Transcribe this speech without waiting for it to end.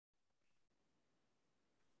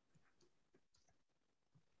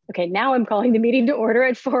Okay, now I'm calling the meeting to order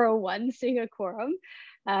at 4:01, seeing a quorum.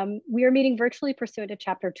 We are meeting virtually pursuant to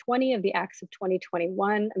Chapter 20 of the Acts of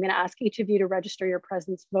 2021. I'm going to ask each of you to register your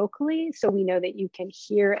presence vocally so we know that you can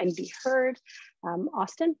hear and be heard.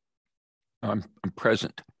 Austin? I'm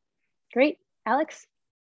present. Great. Alex?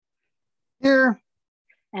 Here.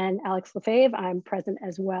 And Alex Lefebvre, I'm present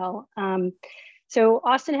as well. So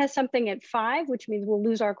Austin has something at 5, which means we'll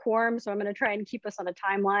lose our quorum. So I'm going to try and keep us on a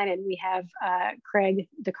timeline. And we have Craig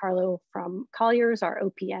DiCarlo from Colliers, our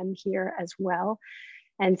OPM, here as well.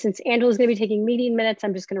 And since Angela's going to be taking meeting minutes,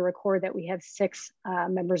 I'm just going to record that we have 6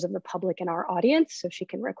 members of the public in our audience, so she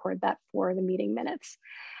can record that for the meeting minutes.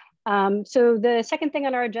 So the second thing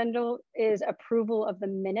on our agenda is approval of the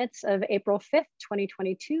minutes of April 5th,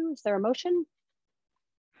 2022. Is there a motion?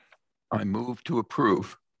 I move to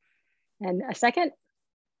approve. And a second?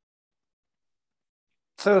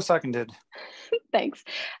 So seconded. Thanks.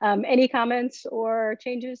 Any comments or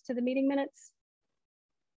changes to the meeting minutes?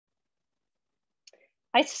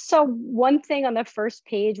 I saw one thing on the first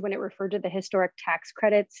page when it referred to the historic tax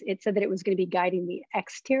credits. It said that it was going to be guiding the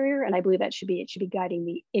exterior, and I believe that it should be guiding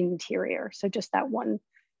the interior. So just that one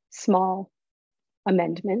small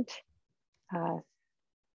amendment.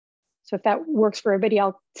 So if that works for everybody,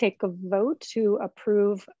 I'll take a vote to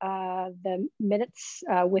approve the minutes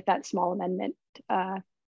with that small amendment.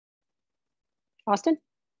 Austin?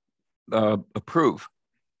 Approve.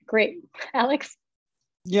 Great. Alex?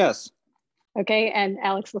 Yes. Okay, and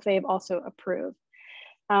Alex Lefebvre also approved.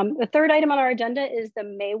 The third item on our agenda is the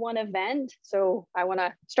May 1 event. So I want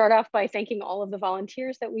to start off by thanking all of the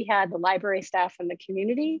volunteers that we had, the library staff and the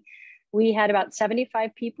community. We had about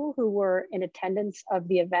 75 people who were in attendance of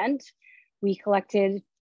the event. We collected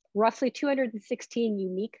roughly 216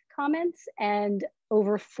 unique comments and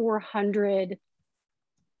over 400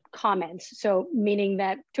 comments. So meaning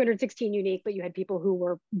that 216 unique, but you had people who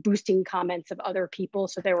were boosting comments of other people.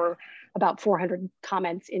 So there were about 400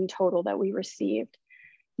 comments in total that we received.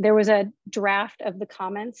 There was a draft of the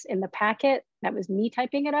comments in the packet. That was me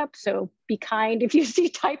typing it up. So be kind if you see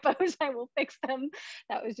typos, I will fix them.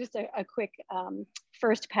 That was just a quick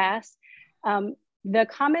first pass. The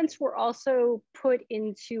comments were also put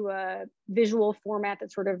into a visual format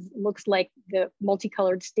that sort of looks like the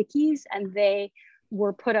multicolored stickies, and they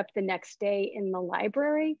were put up the next day in the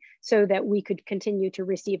library so that we could continue to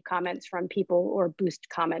receive comments from people or boost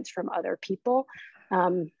comments from other people.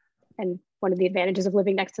 And one of the advantages of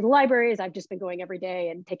living next to the library is I've just been going every day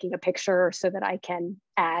and taking a picture so that I can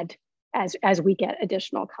add as we get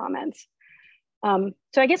additional comments. So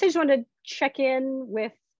I guess I just wanted to check in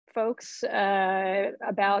with folks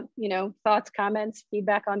about, thoughts, comments,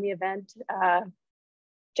 feedback on the event,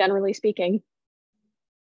 generally speaking.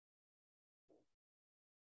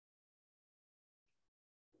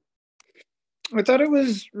 I thought it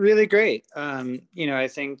was really great. I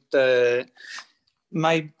think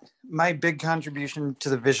my big contribution to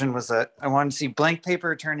the vision was that I wanted to see blank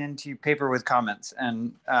paper turn into paper with comments,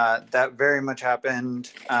 and that very much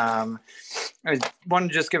happened. I want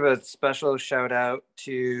to just give a special shout out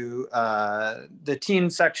to the teen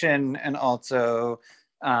section and also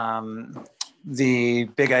the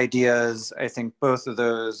big ideas. I think both of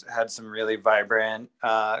those had some really vibrant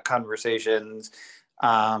conversations.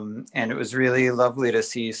 And it was really lovely to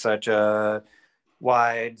see such a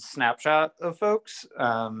wide snapshot of folks.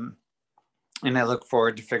 And I look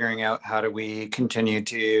forward to figuring out how do we continue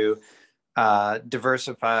to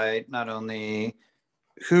diversify not only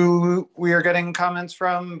who we are getting comments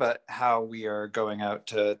from, but how we are going out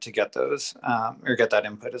to get those or get that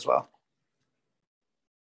input as well.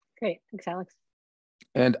 Great, thanks, Alex.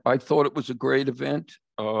 And I thought it was a great event.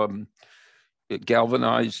 It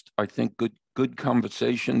galvanized, I think, good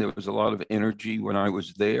conversation. There was a lot of energy when I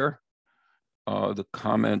was there. The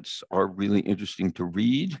comments are really interesting to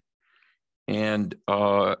read. And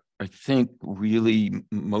I think really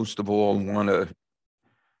most of all want to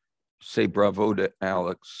say bravo to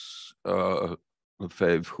Alex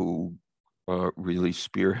Lefebvre, who really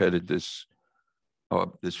spearheaded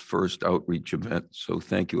this first outreach event. So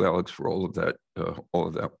thank you, Alex, for all of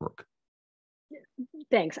that work.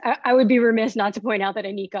 Thanks. I would be remiss not to point out that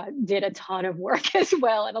Anika did a ton of work as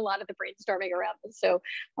well and a lot of the brainstorming around this. So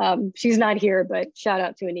she's not here, but shout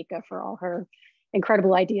out to Anika for all her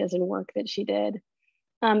incredible ideas and work that she did.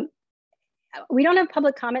 We don't have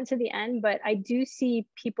public comments at the end, but I do see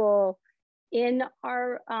people in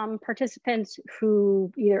our participants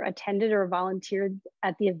who either attended or volunteered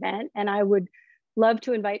at the event. And I would love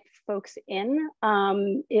to invite folks in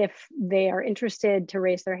if they are interested to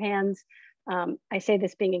raise their hands. I say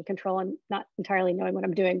this being in control and not entirely knowing what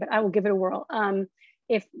I'm doing, but I will give it a whirl.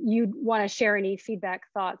 if you want to share any feedback,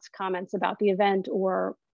 thoughts, comments about the event,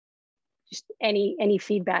 or just any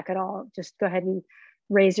feedback at all, just go ahead and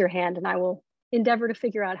raise your hand and I will endeavor to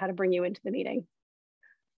figure out how to bring you into the meeting.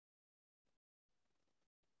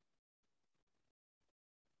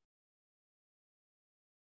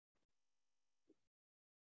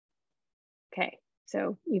 Okay,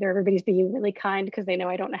 so either everybody's being really kind because they know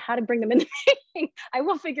I don't know how to bring them in the meeting. I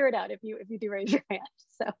will figure it out if you do raise your hand.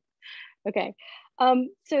 So, okay.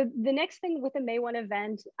 So the next thing with the May 1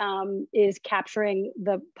 event is capturing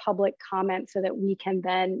the public comment so that we can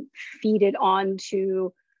then feed it on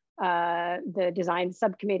to the design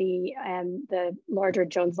subcommittee and the larger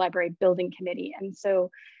Jones Library building committee. And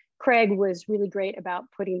so Craig was really great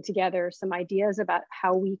about putting together some ideas about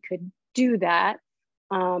how we could do that.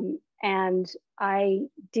 And I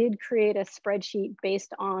did create a spreadsheet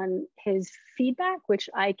based on his feedback, which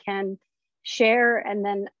I can share. And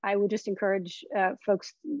then I would just encourage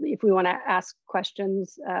folks, if we want to ask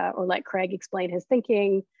questions or let Craig explain his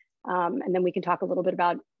thinking. And then we can talk a little bit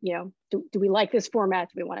about, you know, do we like this format?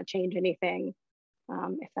 Do we want to change anything?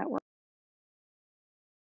 If that works.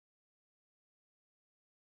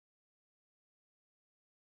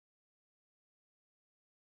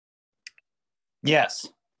 Yes.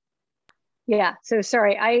 Yeah, so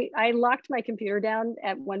sorry, I locked my computer down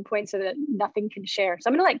at one point so that nothing can share. So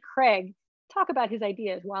I'm gonna let Craig talk about his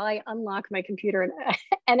ideas while I unlock my computer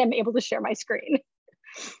and I'm able to share my screen.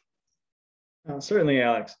 Certainly,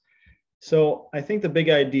 Alex. So I think the big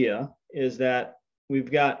idea is that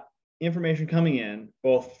we've got information coming in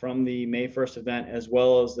both from the May 1st event as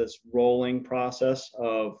well as this rolling process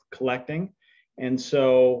of collecting. And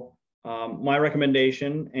so my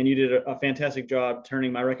recommendation, and you did a fantastic job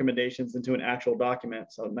turning my recommendations into an actual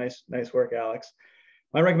document. So nice work, Alex.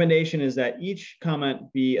 My recommendation is that each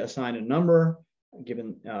comment be assigned a number,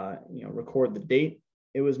 given, record the date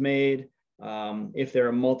it was made. If there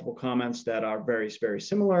are multiple comments that are very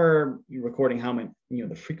similar, you're recording how many,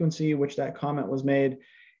 the frequency which that comment was made,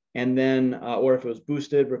 and then, or if it was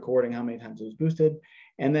boosted, recording how many times it was boosted,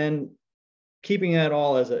 and then keeping that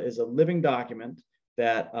all as a living document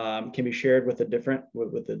that can be shared with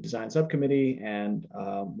the design subcommittee and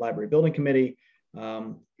library building committee,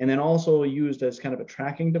 and then also used as kind of a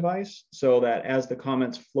tracking device so that as the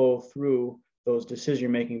comments flow through those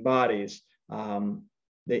decision-making bodies,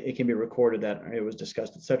 it can be recorded that it was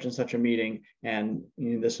discussed at such and such a meeting, and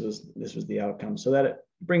this was the outcome, so that it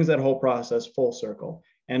brings that whole process full circle.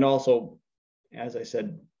 And also, as I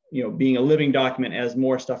said, being a living document, as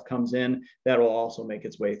more stuff comes in, that will also make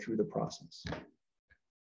its way through the process.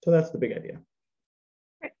 So that's the big idea.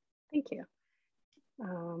 Great, thank you.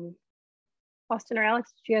 Austin or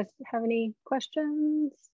Alex, do you guys have any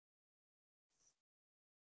questions?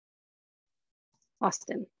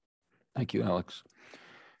 Austin. Thank you, Alex.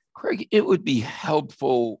 Craig, it would be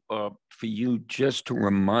helpful for you just to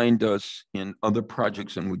remind us in other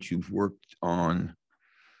projects in which you've worked on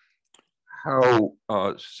how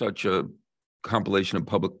such a compilation of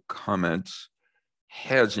public comments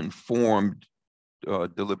has informed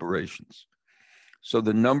deliberations. So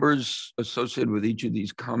the numbers associated with each of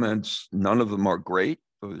these comments, none of them are great.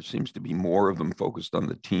 There seems to be more of them focused on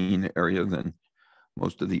the teen area than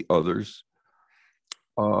most of the others.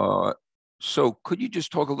 So could you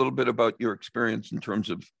just talk a little bit about your experience in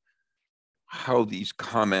terms of how these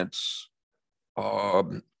comments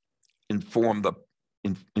inform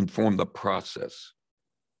the process?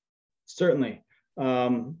 Certainly.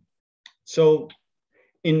 So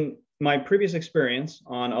in my previous experience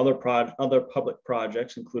on other public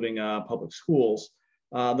projects, including public schools,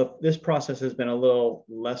 this process has been a little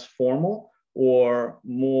less formal or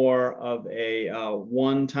more of a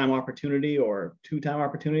one-time opportunity or two-time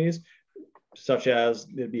opportunities, such as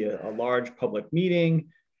there'd be a large public meeting.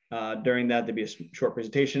 During that, there'd be a short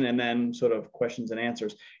presentation and then sort of questions and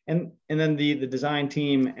answers. And then the design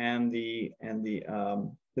team and the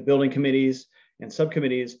building committees and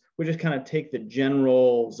subcommittees would just kind of take the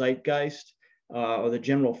general zeitgeist or the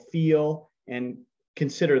general feel and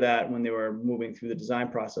consider that when they were moving through the design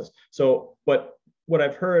process. So, but what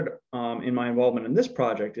I've heard in my involvement in this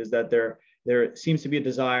project is that there seems to be a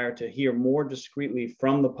desire to hear more discreetly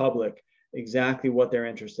from the public exactly what they're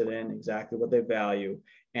interested in, exactly what they value.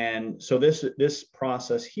 And so this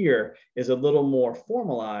process here is a little more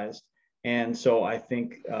formalized. And so I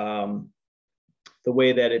think the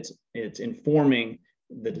way that it's informing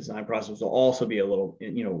the design process will also be a little,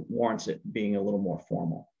 warrants it being a little more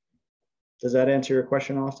formal. Does that answer your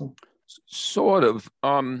question, Austin? Sort of.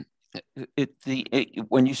 When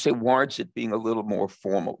you say warrants it being a little more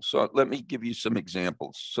formal, so let me give you some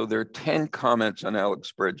examples. So there are 10 comments on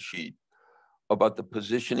Alex's spreadsheet. about the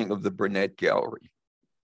positioning of the Burnett Gallery.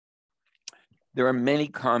 There are many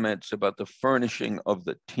comments about the furnishing of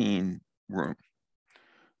the teen room.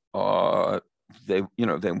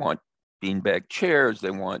 They want beanbag chairs.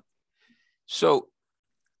 They want, so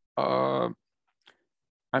I'm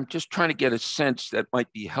just trying to get a sense that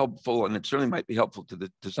might be helpful, and it certainly might be helpful to the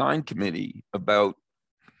design committee about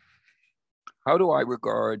how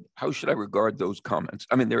should I regard those comments?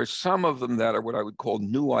 I mean, there are some of them that are what I would call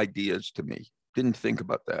new ideas to me. Didn't think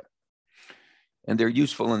about that. And they're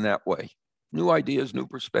useful in that way. New ideas, new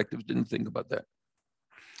perspectives, didn't think about that.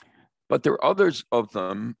 But there are others of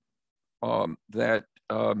them that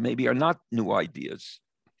maybe are not new ideas,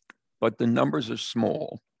 but the numbers are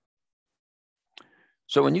small.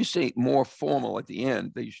 So when you say more formal at the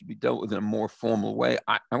end, they should be dealt with in a more formal way.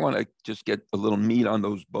 I want to just get a little meat on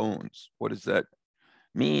those bones. What does that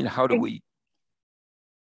mean? How do we?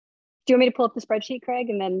 Do you want me to pull up the spreadsheet, Craig,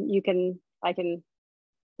 and then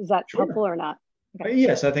is that Sure. helpful or not? Okay.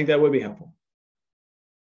 Yes, I think that would be helpful.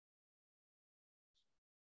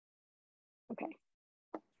 Okay.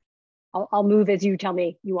 I'll move as you tell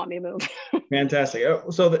me you want me to move. Fantastic.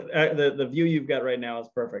 So the view you've got right now is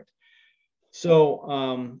perfect.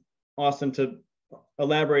 So Austin, to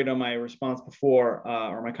elaborate on my response before,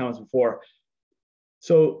 or my comments before.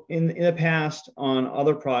 So in the past on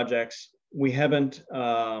other projects, we haven't,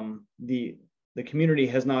 the community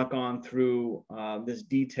has not gone through this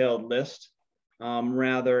detailed list.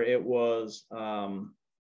 Rather, it was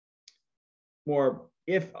more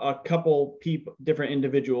if a couple different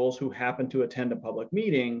individuals who happened to attend a public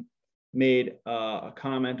meeting made a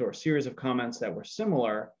comment or a series of comments that were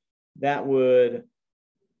similar, that would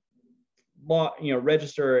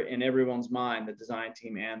register in everyone's mind, the design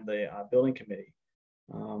team and the building committee.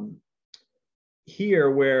 Here,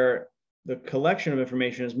 where the collection of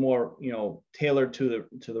information is more tailored to the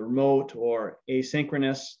remote or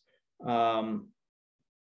asynchronous,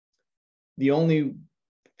 the only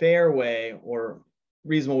fair way or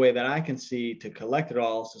reasonable way that I can see to collect it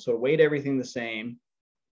all is to sort of weight everything the same,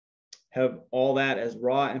 have all that as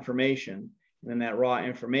raw information, and then that raw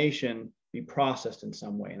information be processed in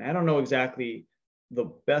some way. And I don't know exactly the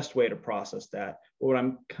best way to process that, but what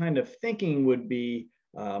I'm kind of thinking would be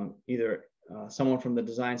either someone from the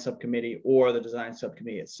design subcommittee or the design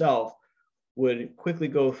subcommittee itself would quickly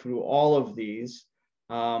go through all of these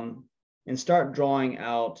and start drawing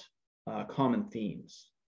out common themes.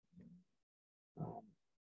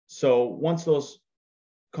 So once those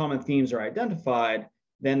common themes are identified,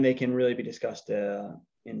 then they can really be discussed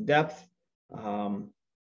in depth. And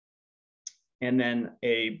then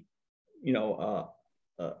a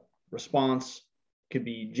response could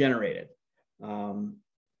be generated. And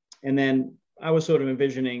then I was sort of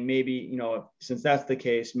envisioning maybe, since that's the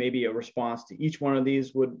case, maybe a response to each one of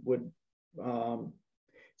these would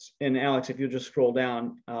and Alex, if you just scroll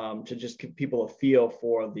down to just give people a feel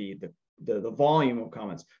for the volume of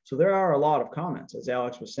comments. So there are a lot of comments, as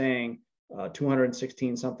Alex was saying,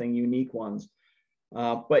 216 something unique ones.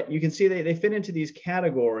 But you can see they fit into these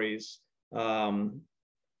categories.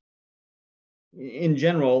 In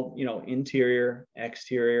general, interior,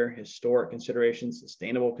 exterior, historic considerations,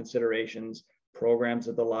 sustainable considerations, programs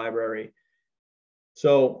at the library.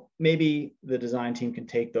 So maybe the design team can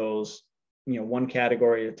take those, one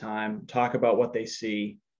category at a time, talk about what they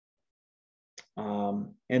see,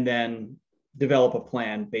 and then develop a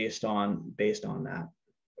plan based on that,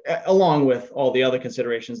 along with all the other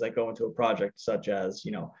considerations that go into a project, such as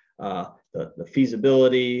the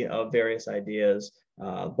feasibility of various ideas,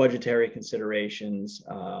 budgetary considerations,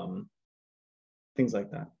 things like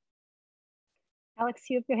that. Alex,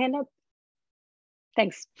 you have your hand up.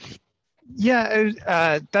 Thanks. Yeah,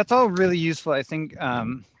 that's all really useful. I think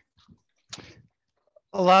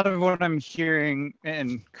a lot of what I'm hearing,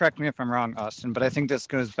 and correct me if I'm wrong, Austin, but I think this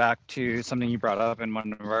goes back to something you brought up in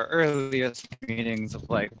one of our earliest meetings of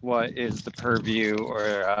like, what is the purview or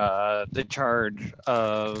the charge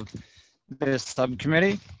of this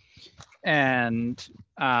subcommittee? And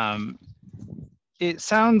it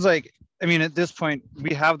sounds like, at this point,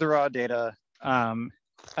 we have the raw data.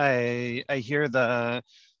 I hear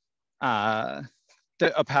a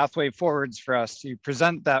pathway forwards for us to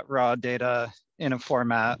present that raw data in a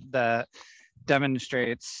format that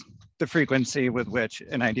demonstrates the frequency with which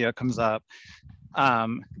an idea comes up.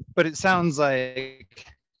 But it sounds like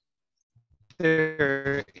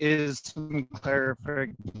there is some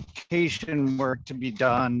clarification work to be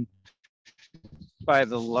done by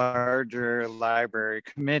the larger library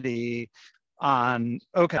committee on,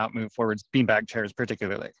 okay, not move forwards, beanbag chairs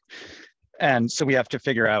particularly. And so we have to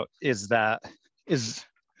figure out,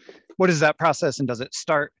 what is that process, and does it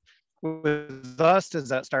start with us? Does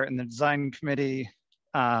that start in the design committee?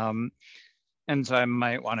 And so I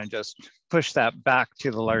might want to just push that back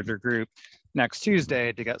to the larger group next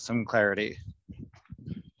Tuesday to get some clarity.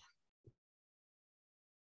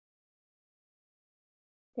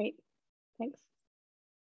 Great, thanks.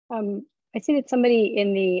 I see that somebody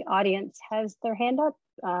in the audience has their hand up.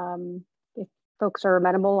 If folks are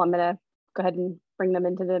amenable, I'm gonna go ahead and bring them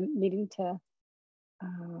into the meeting to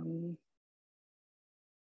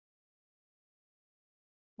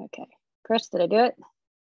okay. Chris, did I do it?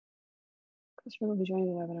 Chris will be joining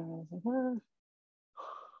the webinar. I was like,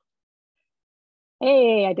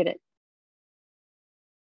 hey, I did it.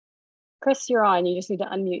 Chris, you're on. You just need to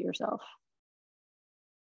unmute yourself.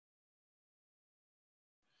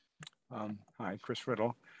 Hi, Chris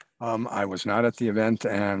Riddle. I was not at the event,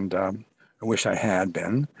 and I wish I had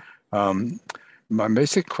been. My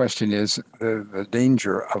basic question is the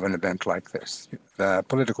danger of an event like this, the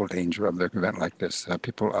political danger of an event like this.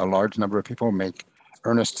 A large number of people make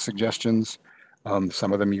earnest suggestions.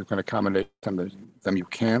 Some of them you can accommodate, some of them you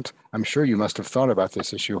can't. I'm sure you must have thought about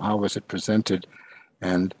this issue. How was it presented?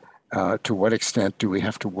 And to what extent do we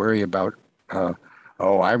have to worry about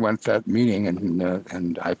oh, I went to that meeting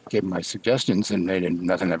and I gave my suggestions and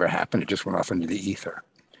nothing ever happened. It just went off into the ether.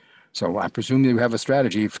 So I presume you have a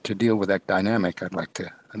strategy to deal with that dynamic. I'd like to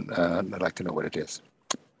know what it is.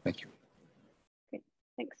 Thank you. Great,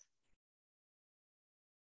 thanks.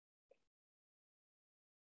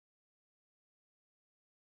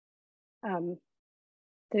 Does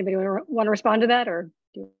anybody want to respond to that, or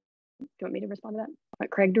do you want me to respond to that? I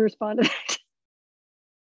want Craig to respond to that.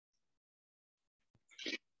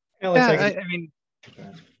 Alex, Yeah, I mean,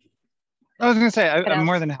 I was going to say, I'm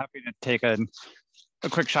more than happy to take a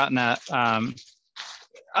quick shot in that. I'm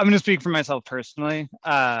going to speak for myself personally.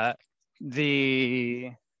 I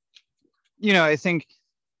think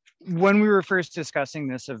when we were first discussing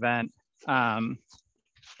this event,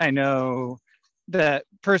 I know that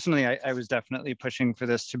personally, I was definitely pushing for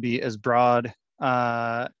this to be as broad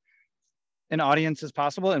an audience as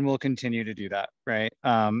possible, and we'll continue to do that, right?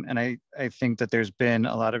 And I think that there's been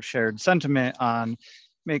a lot of shared sentiment on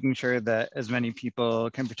making sure that as many people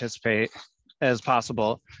can participate as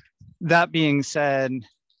possible. That being said,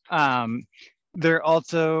 there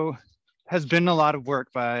also has been a lot of work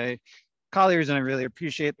by Colliers, and I really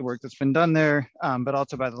appreciate the work that's been done there, but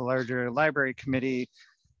also by the larger library committee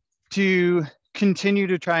to continue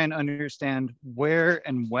to try and understand where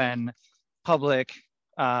and when public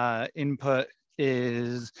input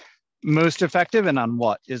is most effective and on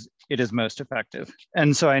what it is most effective.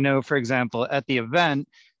 And so I know, for example, at the event,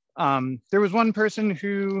 there was one person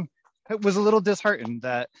who was a little disheartened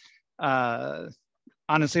that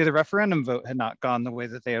honestly, the referendum vote had not gone the way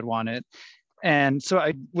that they had wanted. And so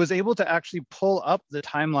I was able to actually pull up the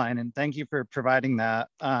timeline, and thank you for providing that,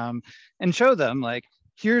 and show them, like,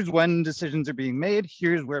 here's when decisions are being made,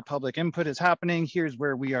 here's where public input is happening, here's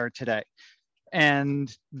where we are today.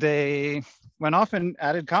 And they went off and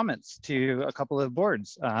added comments to a couple of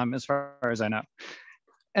boards, as far as I know.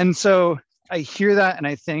 And so I hear that, and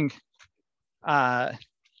I think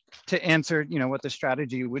to answer, what the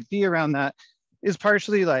strategy would be around that is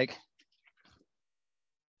partially like,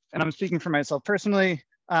 and I'm speaking for myself personally,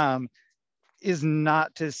 is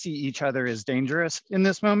not to see each other as dangerous in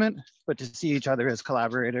this moment, but to see each other as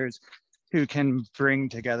collaborators who can bring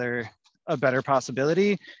together a better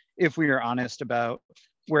possibility if we are honest about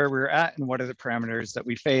where we're at and what are the parameters that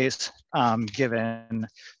we face, given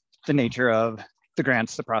the nature of the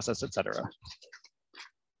grants, the process, et cetera.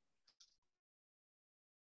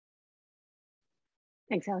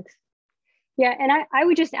 Thanks, Alex. Yeah, and I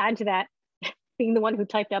would just add to that, being the one who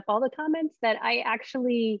typed up all the comments, that I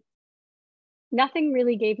actually, nothing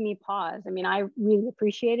really gave me pause. I mean, I really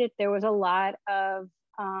appreciate it. There was a lot of,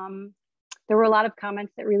 there were a lot of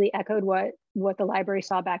comments that really echoed what the library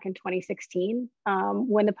saw back in 2016,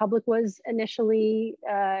 when the public was initially,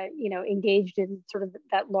 engaged in sort of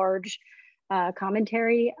that large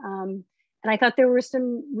commentary. And I thought there were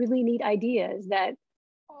some really neat ideas that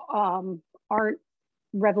aren't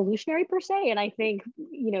revolutionary per se, and I think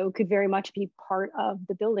could very much be part of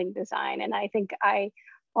the building design. And I think I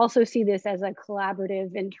also see this as a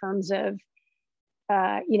collaborative in terms of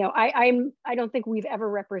I don't think we've ever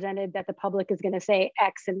represented that the public is going to say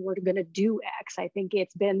X and we're going to do X. I think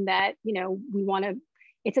it's been that we want to,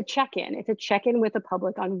 it's a check-in with the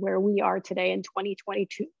public on where we are today in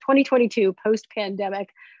 2022 post-pandemic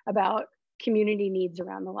about community needs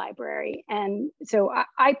around the library. And so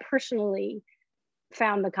I personally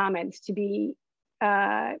found the comments to be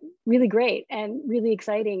really great and really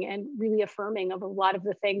exciting and really affirming of a lot of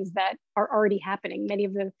the things that are already happening. Many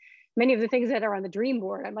of the many of the things that are on the dream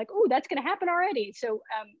board, I'm like, oh, that's going to happen already. So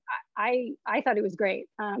I thought it was great.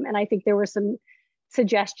 And I think there were some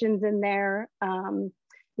suggestions in there.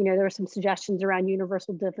 You know, there were some suggestions around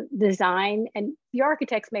universal design, and the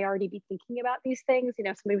architects may already be thinking about these things. You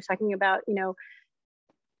know, somebody was talking about, you know,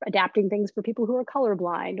 adapting things for people who are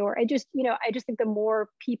colorblind, or I just think the more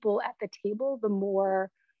people at the table, the more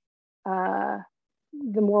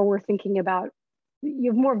we're thinking about,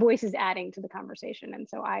 you have more voices adding to the conversation. And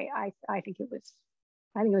so I think it was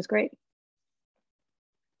great.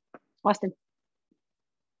 Austin.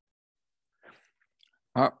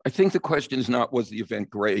 I think the question is not, was the event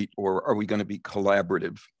great, or are we going to be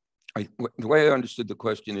collaborative? The way I understood the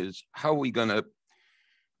question is, how are we going to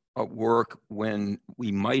work when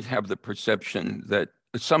we might have the perception that,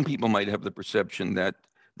 some people might have the perception that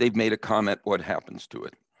they've made a comment, what happens to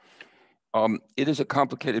it? It is a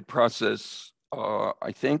complicated process,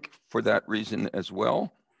 I think, for that reason as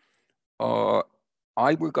well.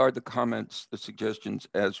 I regard the comments, the suggestions,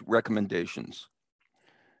 as recommendations.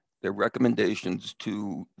 They're recommendations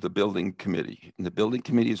to the building committee. And the building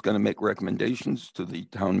committee is going to make recommendations to the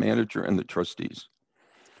town manager and the trustees.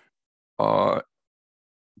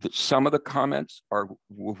 Some of the comments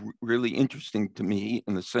were really interesting to me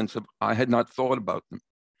in the sense of I had not thought about them.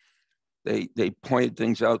 They pointed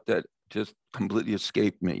things out that just completely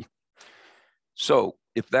escaped me. So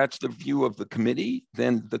if that's the view of the committee,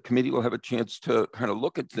 then the committee will have a chance to kind of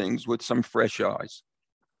look at things with some fresh eyes.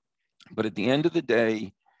 But at the end of the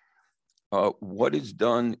day, what is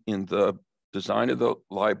done in the design of the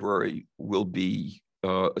library will be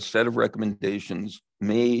a set of recommendations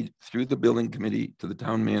made through the building committee to the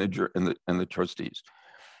town manager and the trustees.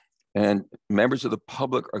 And members of the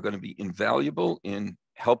public are going to be invaluable in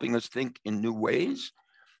helping us think in new ways.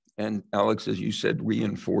 And Alex, as you said,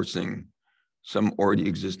 reinforcing some already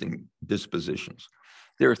existing dispositions.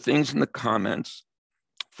 There are things in the comments,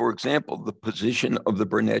 for example, the position of the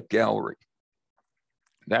Burnett Gallery.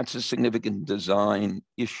 That's a significant design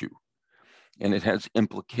issue, and it has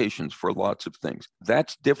implications for lots of things.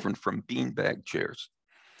 That's different from beanbag chairs,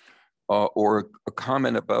 or a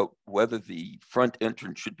comment about whether the front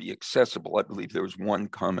entrance should be accessible. I believe there was one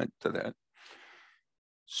comment to that.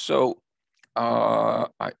 So I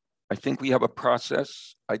think we have a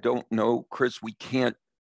process. I don't know, Chris, we can't,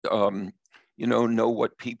 know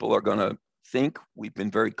what people are gonna think. We've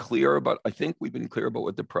been very clear about, I think we've been clear about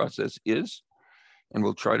what the process is, and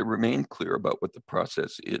we'll try to remain clear about what the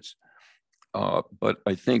process is. But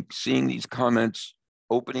I think seeing these comments,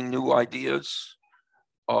 opening new ideas,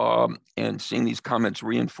 and seeing these comments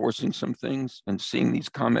reinforcing some things, and seeing these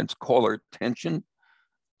comments call our attention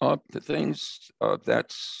to things,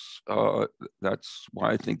 that's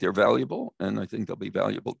why I think they're valuable, and I think they'll be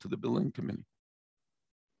valuable to the building committee.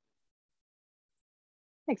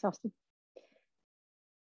 Thanks, Austin.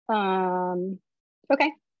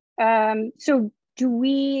 Okay, so do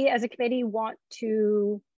we as a committee want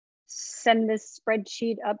to send this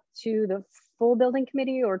spreadsheet up to the full building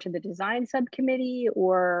committee or to the design subcommittee,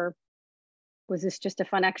 or was this just a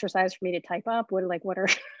fun exercise for me to type up? What are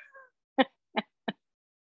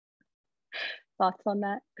thoughts on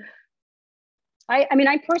that? I mean,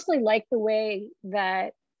 I personally like the way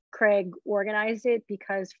that Craig organized it,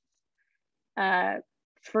 because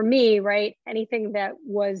for me, right, anything that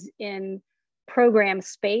was in program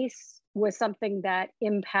space was something that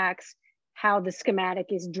impacts how the schematic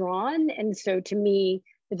is drawn. And so to me,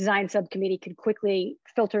 the design subcommittee could quickly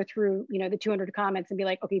filter through, the 200 comments and be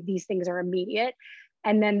like, okay, these things are immediate.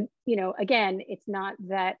 And then, again, it's not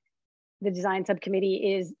that the design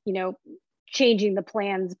subcommittee is, changing the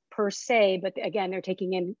plans per se, but again, they're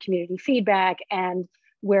taking in community feedback and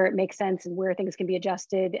where it makes sense and where things can be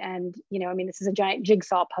adjusted. And, this is a giant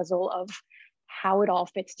jigsaw puzzle of how it all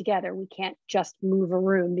fits together. We can't just move a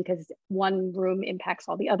room because one room impacts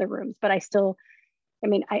all the other rooms. But I still,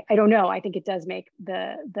 I don't know. I think it does make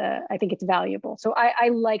I think it's valuable. So I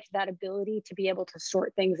liked that ability to be able to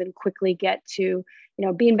sort things and quickly get to,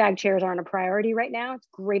 beanbag chairs aren't a priority right now. It's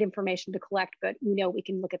great information to collect, but we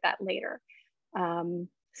can look at that later.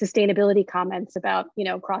 Sustainability comments about,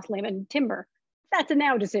 cross-laminate timber. That's a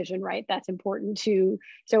now decision, right? That's important too.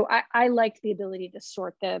 So I liked the ability to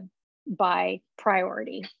sort by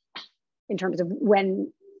priority in terms of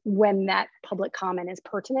when that public comment is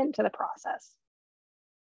pertinent to the process.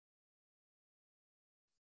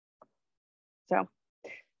 So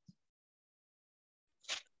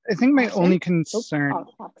I think my only concern.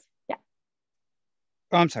 Alex. Yeah.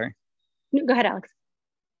 Oh, I'm sorry. No, go ahead, Alex.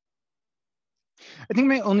 I think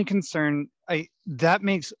my only concern, that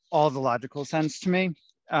makes all the logical sense to me.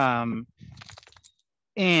 And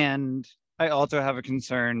I also have a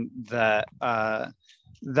concern that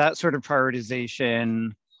that sort of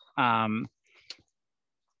prioritization in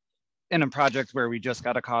a project where we just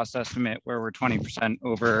got a cost estimate where we're 20%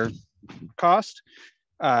 over cost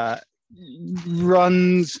runs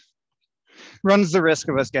the risk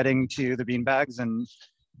of us getting to the beanbags and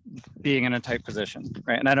being in a tight position,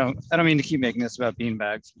 right? And I don't mean to keep making this about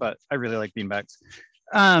beanbags, but I really like beanbags.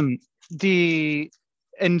 And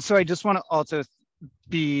so I just want to also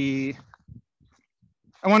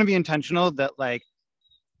I want to be intentional that, like,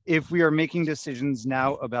 if we are making decisions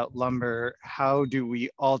now about lumber, how do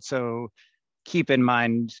we also keep in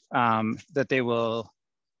mind that they will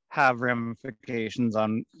have ramifications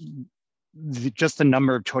on just the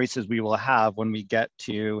number of choices we will have when we get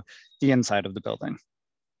to the inside of the building.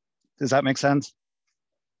 Does that make sense?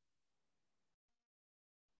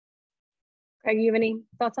 Craig, you have any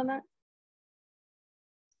thoughts on that?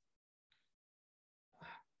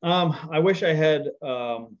 I wish I had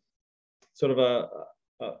sort of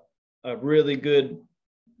a really good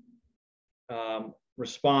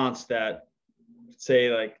response that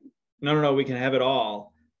say, like, no, we can have it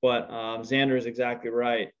all. But Xander is exactly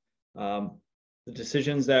right. The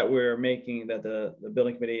decisions that we're making, that the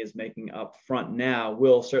building committee is making up front now,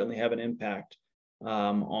 will certainly have an impact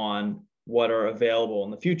on what are available in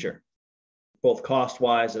the future, both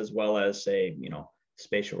cost-wise as well as, say,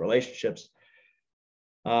 spatial relationships.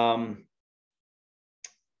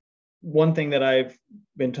 One thing that I've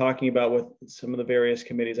been talking about with some of the various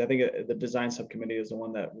committees, I think the design subcommittee is the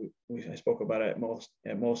one that I spoke about at most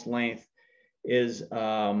length, is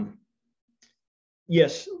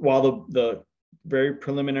yes, while the very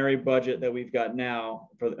preliminary budget that we've got now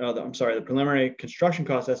the preliminary construction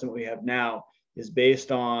cost estimate we have now is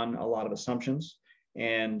based on a lot of assumptions,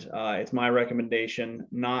 and it's my recommendation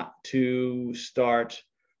not to start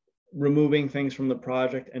removing things from the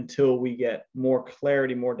project until we get more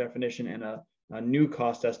clarity, more definition, and a new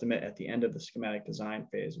cost estimate at the end of the schematic design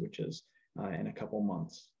phase, which is in a couple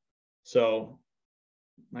months. So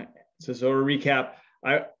to recap,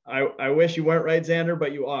 I wish you weren't right, Xander,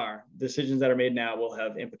 but you are. Decisions that are made now will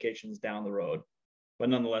have implications down the road, but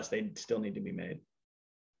nonetheless, they still need to be made.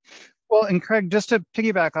 Well, and Craig, just to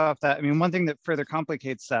piggyback off that, I mean, one thing that further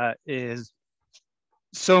complicates that is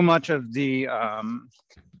so much of the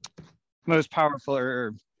most powerful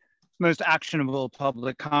or most actionable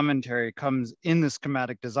public commentary comes in the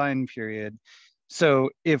schematic design period.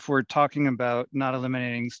 So if we're talking about not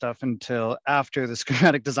eliminating stuff until after the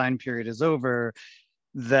schematic design period is over,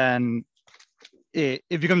 then it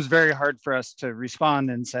becomes very hard for us to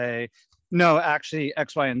respond and say, no, actually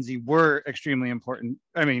X, Y, and Z were extremely important.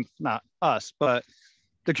 I mean, not us, but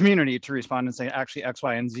the community to respond and say, actually X,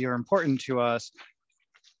 Y, and Z are important to us.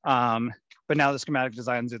 But now the schematic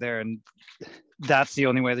designs are there, and that's the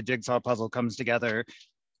only way the jigsaw puzzle comes together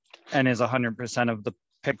and is 100% of the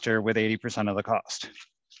picture with 80% of the cost.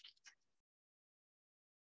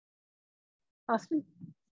 Austin?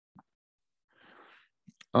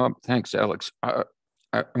 Thanks, Alex. I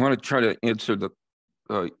want to try to answer the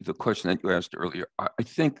question that you asked earlier. I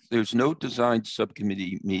think there's no design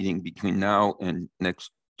subcommittee meeting between now and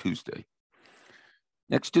next Tuesday.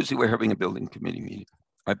 Next Tuesday, we're having a building committee meeting.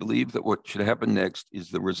 I believe that what should happen next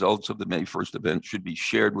is the results of the May 1st event should be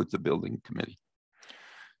shared with the building committee.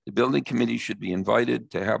 The building committee should be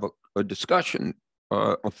invited to have a discussion,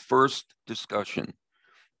 a first discussion.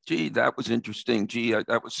 Gee, that was interesting. Gee,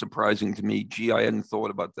 that was surprising to me. Gee, I hadn't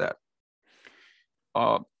thought about that.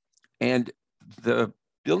 And the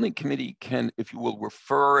building committee can, if you will,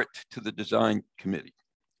 refer it to the design committee,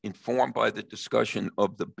 informed by the discussion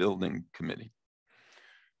of the building committee.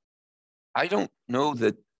 I don't know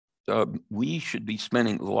that we should be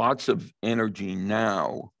spending lots of energy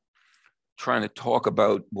now trying to talk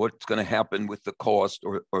about what's going to happen with the cost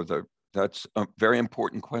or that's a very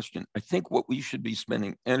important question. I think what we should be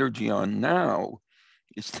spending energy on now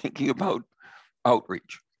is thinking about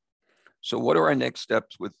outreach. So what are our next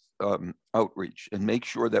steps with outreach, and make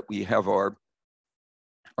sure that we have our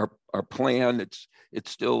plan. It's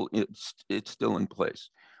still in place.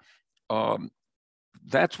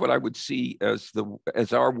 That's what I would see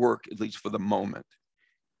as our work, at least for the moment.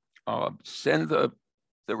 Send the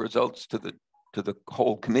results to the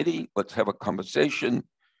whole committee. Let's have a conversation.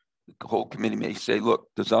 The whole committee may say, look,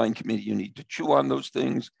 design committee, you need to chew on those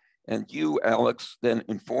things. And you, Alex, then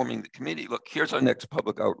informing the committee, look, here's our next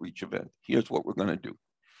public outreach event. Here's what we're going to do.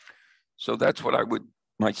 So that's what I would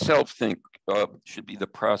myself think should be the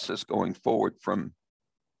process going forward from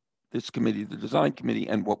this committee, the design committee,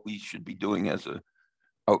 and what we should be doing as a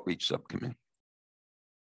outreach subcommittee.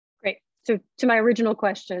 Great. So to my original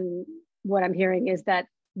question, what I'm hearing is that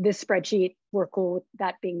this spreadsheet, we're cool with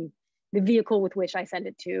that being the vehicle with which I send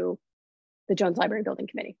it to the Jones Library Building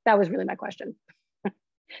Committee. That was really my question.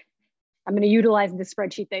 I'm going to utilize the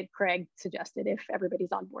spreadsheet that Craig suggested if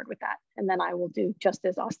everybody's on board with that. And then I will do just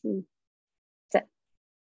as Austin said.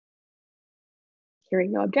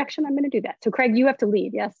 Hearing no objection, I'm going to do that. So Craig, you have to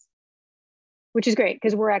lead, yes? Which is great,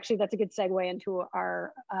 because that's a good segue into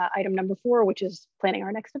our item number 4, which is planning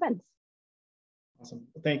our next events. Awesome.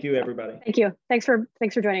 Thank you, everybody. Thank you. Thanks for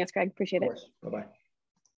joining us, Craig. Appreciate it. Bye-bye.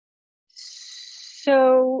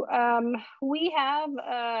 So we have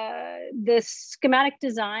this schematic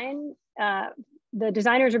design. The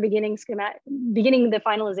designers are beginning the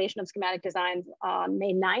finalization of schematic designs on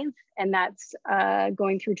May 9th, and that's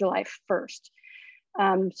going through July 1st.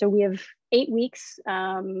 So we have 8 weeks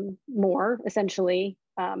more, essentially.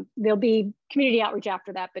 There'll be community outreach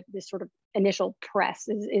after that, but this sort of initial press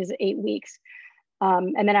is 8 weeks.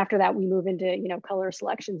 And then after that, we move into, color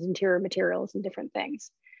selections, interior materials, and different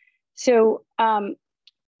things. So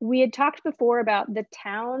we had talked before about the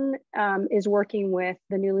town is working with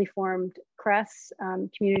the newly formed CRESS,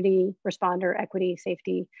 Community Responder Equity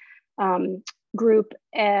Safety group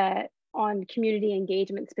on community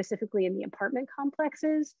engagement, specifically in the apartment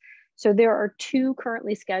complexes. So there are 2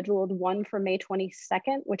 currently scheduled, one for May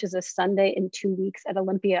 22nd, which is a Sunday in 2 weeks at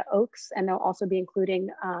Olympia Oaks. And they'll also be including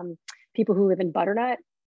people who live in Butternut.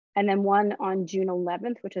 And then one on June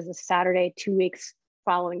 11th, which is a Saturday, 2 weeks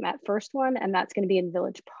following that first one. And that's going to be in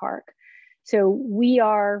Village Park. So we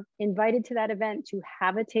are invited to that event to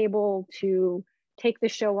have a table to take the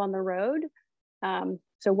show on the road.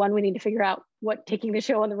 So one, we need to figure out what taking the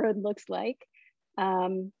show on the road looks like.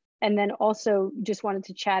 And then also just wanted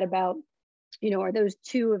to chat about, are those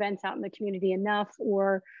 2 events out in the community enough,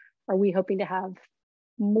 or are we hoping to have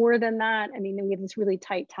more than that? I mean, we have this really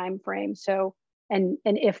tight time frame. So, and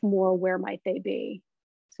if more, where might they be?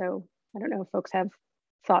 So I don't know if folks have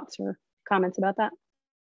thoughts or comments about that.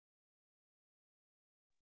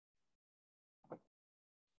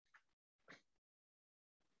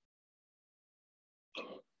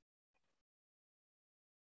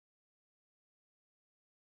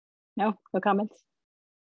 No comments,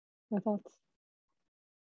 no thoughts.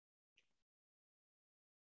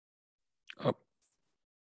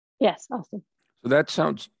 Yes, Austin. So that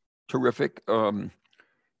sounds terrific. I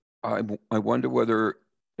wonder whether,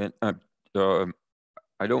 and I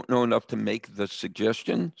don't know enough to make the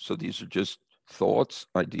suggestion, so these are just thoughts,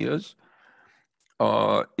 ideas.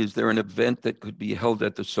 Is there an event that could be held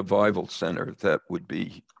at the Survival Center that would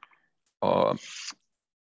be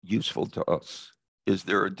useful to us? Is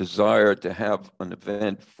there a desire to have an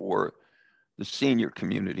event for the senior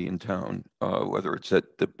community in town, whether it's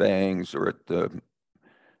at the Bangs or at the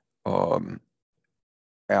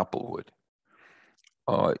Applewood?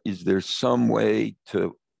 Is there some way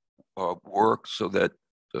to work so that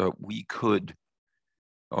we could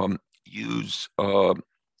use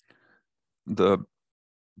the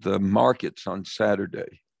markets on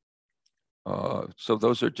Saturday? So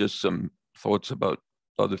those are just some thoughts about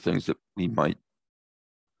other things that we might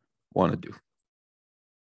want to do.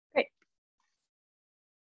 Great.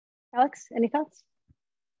 Alex, any thoughts?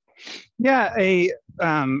 Yeah,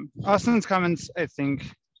 Austin's comments, I think,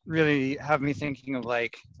 really have me thinking of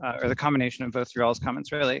or the combination of both your all's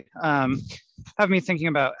comments really have me thinking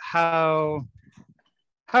about how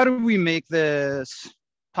do we make this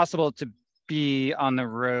possible to be on the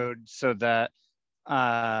road so that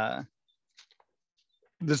the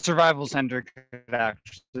Survival Center could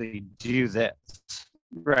actually do this,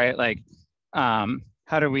 right?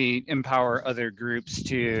 How do we empower other groups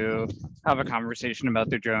to have a conversation about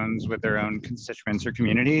the drones with their own constituents or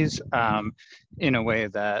communities in a way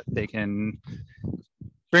that they can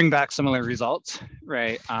bring back similar results,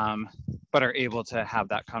 right? But are able to have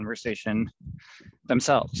that conversation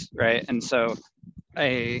themselves, right? And so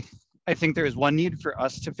I think there is one need for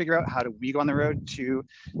us to figure out how do we go on the road to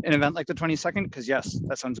an event like the 22nd, because yes,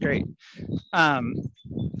 that sounds great.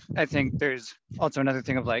 I think there's also another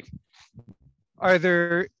thing of are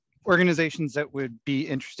there organizations that would be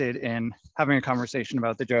interested in having a conversation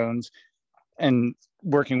about the drones and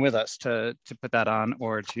working with us to put that on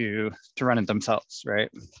or to run it themselves, right?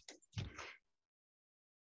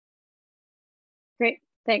 Great,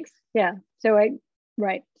 thanks. Yeah, so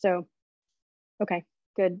okay,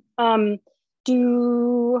 good.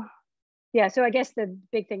 So I guess the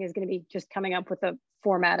big thing is going to be just coming up with a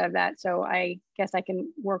format of that. So I guess I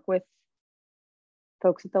can work with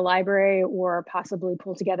folks at the library or possibly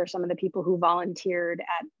pull together some of the people who volunteered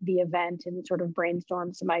at the event and sort of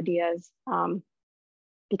brainstorm some ideas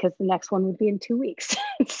because the next one would be in 2 weeks.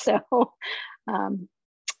 So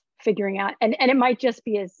figuring out, and it might just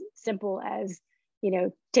be as simple as,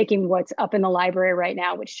 taking what's up in the library right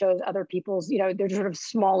now, which shows other people's, there's sort of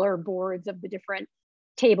smaller boards of the different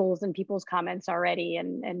tables and people's comments already,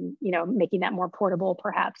 and making that more portable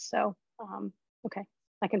perhaps. So, okay,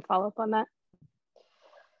 I can follow up on that.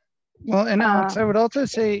 Well, and Alex, I would also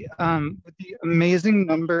say with the amazing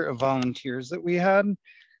number of volunteers that we had,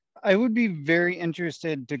 I would be very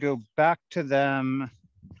interested to go back to them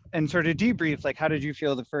and sort of debrief, like, how did you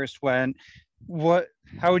feel the first went?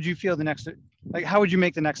 How would you feel the next, like, how would you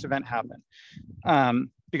make the next event happen?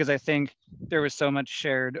 Because I think there was so much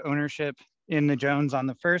shared ownership in the Jones on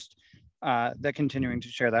the first, that continuing to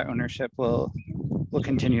share that ownership will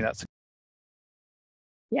continue that.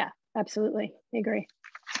 Yeah, absolutely. I agree.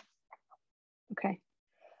 Okay.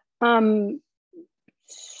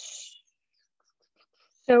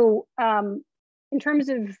 So in terms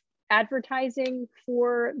of advertising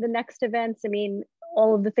for the next events, I mean,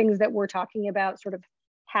 all of the things that we're talking about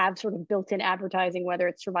have built-in advertising, whether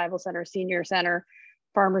it's Survival Center, Senior Center,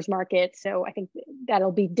 Farmers Market. So I think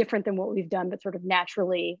that'll be different than what we've done, but sort of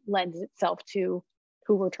naturally lends itself to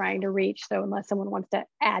who we're trying to reach. So unless someone wants to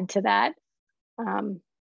add to that.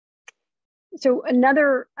 So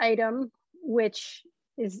another item, which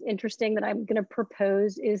is interesting that I'm going to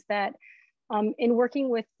propose, is that in working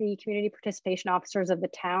with the community participation officers of the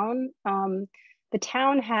town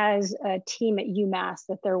has a team at UMass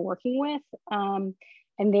that they're working with,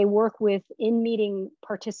 and they work with in-meeting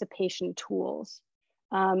participation tools.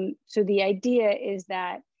 So the idea is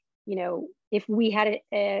that, if we had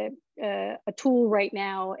a tool right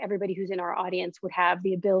now, everybody who's in our audience would have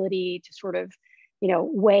the ability to sort of,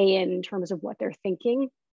 weigh in terms of what they're thinking.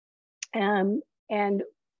 And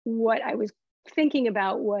what I was thinking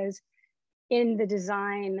about was, in the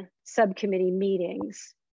design subcommittee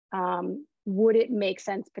meetings, would it make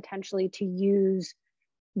sense potentially to use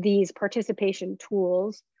these participation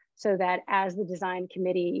tools so that as the design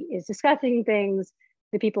committee is discussing things,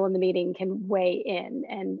 the people in the meeting can weigh in?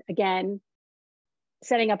 And again,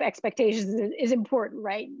 setting up expectations is important,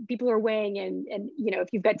 right? People are weighing in, and if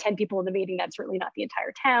you've got 10 people in the meeting, that's certainly not the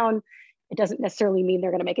entire town. It doesn't necessarily mean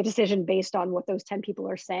they're going to make a decision based on what those 10 people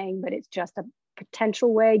are saying, but it's just a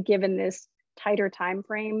potential way, given this tighter time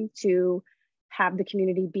frame, to have the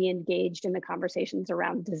community be engaged in the conversations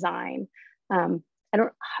around design. I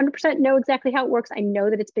don't 100% know exactly how it works. I know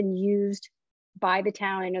that it's been used by the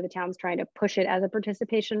town. I know the town's trying to push it as a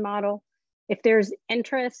participation model. If there's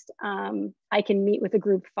interest, I can meet with the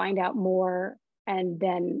group, find out more, and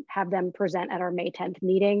then have them present at our May 10th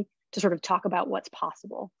meeting to sort of talk about what's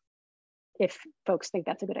possible, if folks think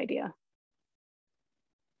that's a good idea.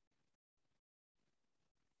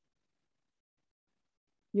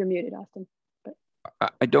 You're muted, Austin. But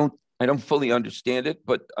I don't fully understand it,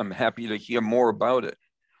 but I'm happy to hear more about it.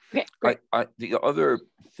 Okay, great. The other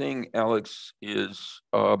thing, Alex, is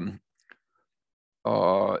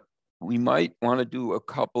we might want to do a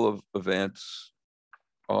couple of events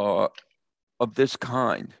of this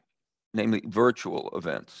kind, namely virtual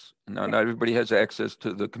events. Now, not everybody has access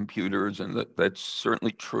to the computers, and that's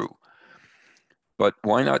certainly true. But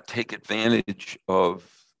why not take advantage of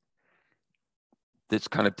this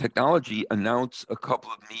kind of technology, announce a couple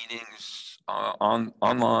of meetings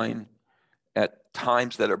online at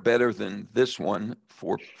times that are better than this one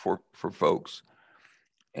for folks,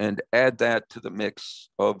 and add that to the mix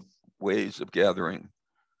of ways of gathering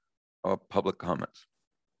public comments.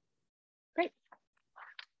 Great,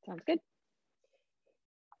 sounds good.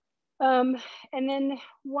 And then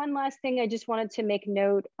one last thing I just wanted to make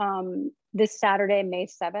note, this Saturday, May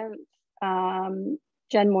 7th,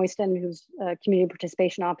 Jen Moyston, who's a community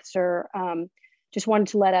participation officer, just wanted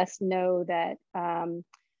to let us know that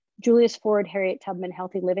Julius Ford Harriet Tubman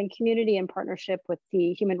Healthy Living Community, in partnership with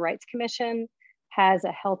the Human Rights Commission, has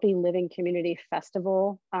a Healthy Living Community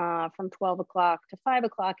Festival from 12 o'clock to 5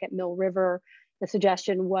 o'clock at Mill River. The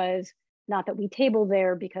suggestion was not that we table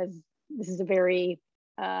there, because this is a very,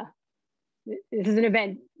 this is an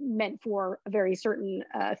event meant for a very certain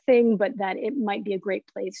thing, but that it might be a great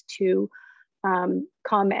place to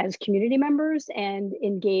come as community members and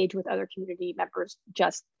engage with other community members,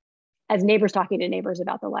 just as neighbors talking to neighbors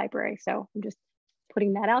about the library. So I'm just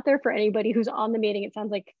putting that out there for anybody who's on the meeting. It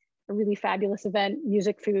sounds like a really fabulous event: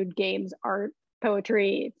 music, food, games, art,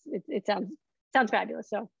 poetry. It sounds fabulous.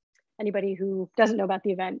 So anybody who doesn't know about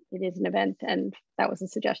the event, it is an event, and that was a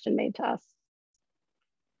suggestion made to us.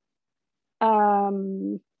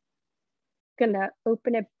 Gonna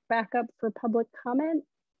open it back up for public comment.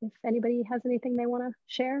 If anybody has anything they want to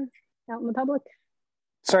share out in the public.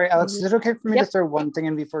 Sorry, Alex, is it okay for me Yep. to throw one thing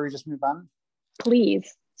in before we just move on?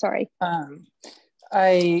 Please, sorry.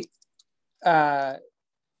 One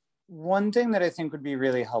thing that I think would be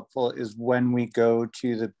really helpful is when we go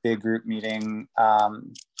to the big group meeting,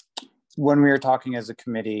 when we are talking as a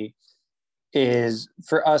committee, is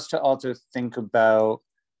for us to also think about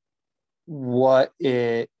when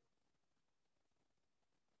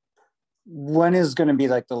is going to be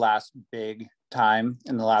like the last big time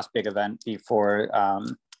and the last big event before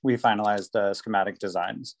we finalize the schematic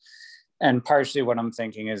designs. And partially what I'm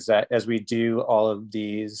thinking is that as we do all of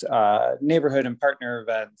these neighborhood and partner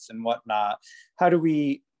events and whatnot, how do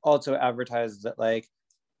we also advertise that, like,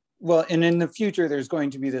 well, and in the future, there's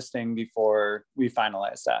going to be this thing before we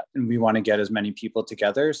finalize that. And we want to get as many people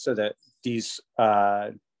together so that these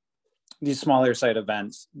smaller site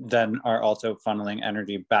events then are also funneling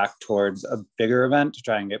energy back towards a bigger event to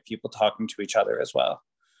try and get people talking to each other as well.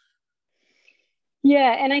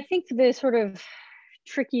 Yeah, and I think the sort of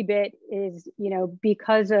tricky bit is,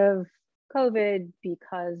 because of COVID,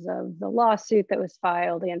 because of the lawsuit that was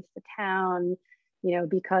filed against the town,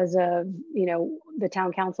 because of, the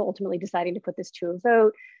town council ultimately deciding to put this to a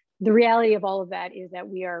vote. The reality of all of that is that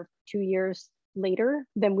we are 2 years later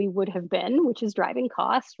than we would have been, which is driving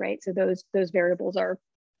costs, right? So those variables are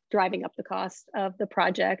driving up the cost of the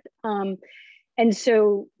project. And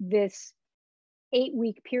so this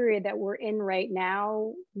 8-week period that we're in right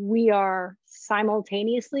now, we are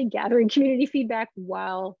simultaneously gathering community feedback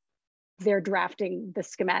while they're drafting the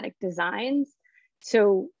schematic designs.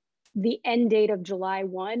 So the end date of July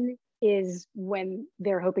 1 is when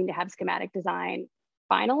they're hoping to have schematic design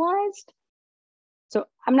finalized. So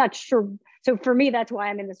I'm not sure. So for me, that's why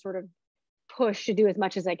I'm in this sort of push to do as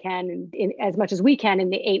much as I can and as much as we can in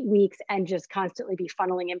the 8 weeks and just constantly be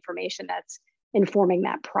funneling information that's informing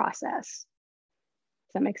that process.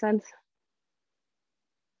 Does that make sense?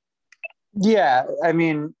 Yeah, I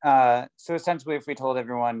mean, so essentially if we told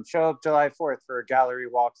everyone, show up July 4th for a gallery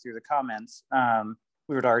walk through the comments,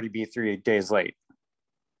 we would already be 3 days late.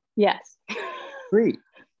 Yes. Great.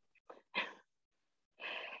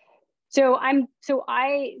 So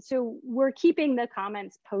we're keeping the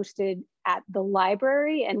comments posted at the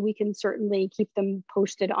library, and we can certainly keep them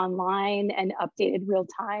posted online and updated real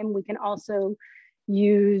time. We can also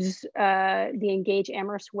use the Engage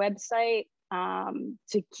Amherst website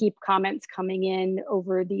to keep comments coming in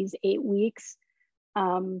over these 8 weeks.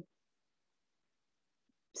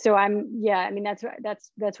 So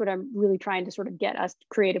that's what I'm really trying to sort of get us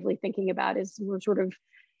creatively thinking about, is we're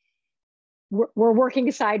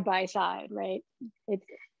working side by side, right?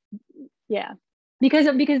 Because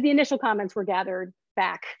the initial comments were gathered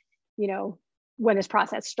back, when this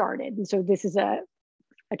process started. And so this is a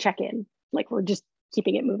check-in, like we're just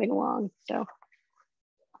keeping it moving along, so.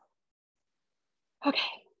 Okay,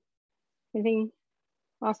 anything,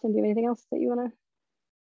 Austin, do you have anything else that you wanna?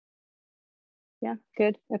 Yeah,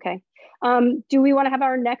 good, okay. Do we wanna have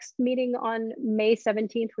our next meeting on May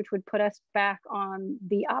 17th, which would put us back on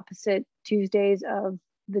the opposite Tuesdays of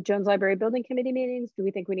the Jones Library Building Committee meetings? Do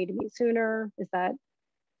we think we need to meet sooner? Is that?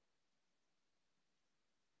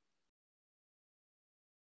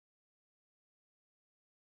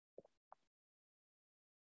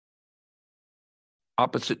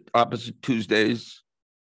 Opposite Tuesdays.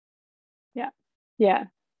 Yeah.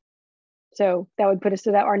 So that would put us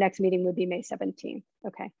so that our next meeting would be May 17th.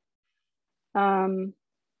 Okay.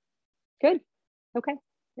 Good. Okay.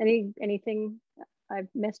 Anything I've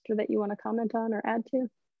missed or that you want to comment on or add to?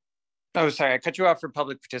 Oh, sorry, I cut you off for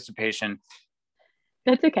public participation.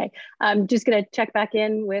 That's okay. I'm just going to check back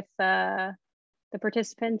in with the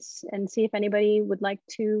participants and see if anybody would like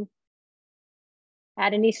to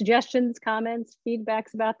add any suggestions, comments,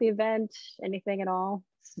 feedbacks about the event, anything at all.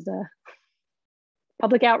 This is a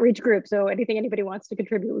public outreach group, so anything anybody wants to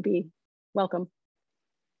contribute would be welcome.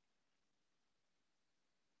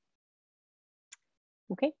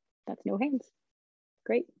 Okay, that's no hands.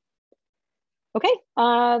 Great. Okay,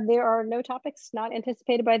 there are no topics not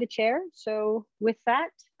anticipated by the chair. So with that,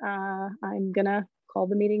 I'm gonna call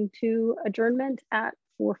the meeting to adjournment at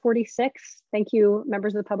 4:46. Thank you,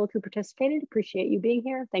 members of the public who participated. Appreciate you being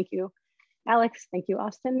here. Thank you, Alex. Thank you,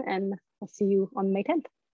 Austin. And I'll see you on May 10th.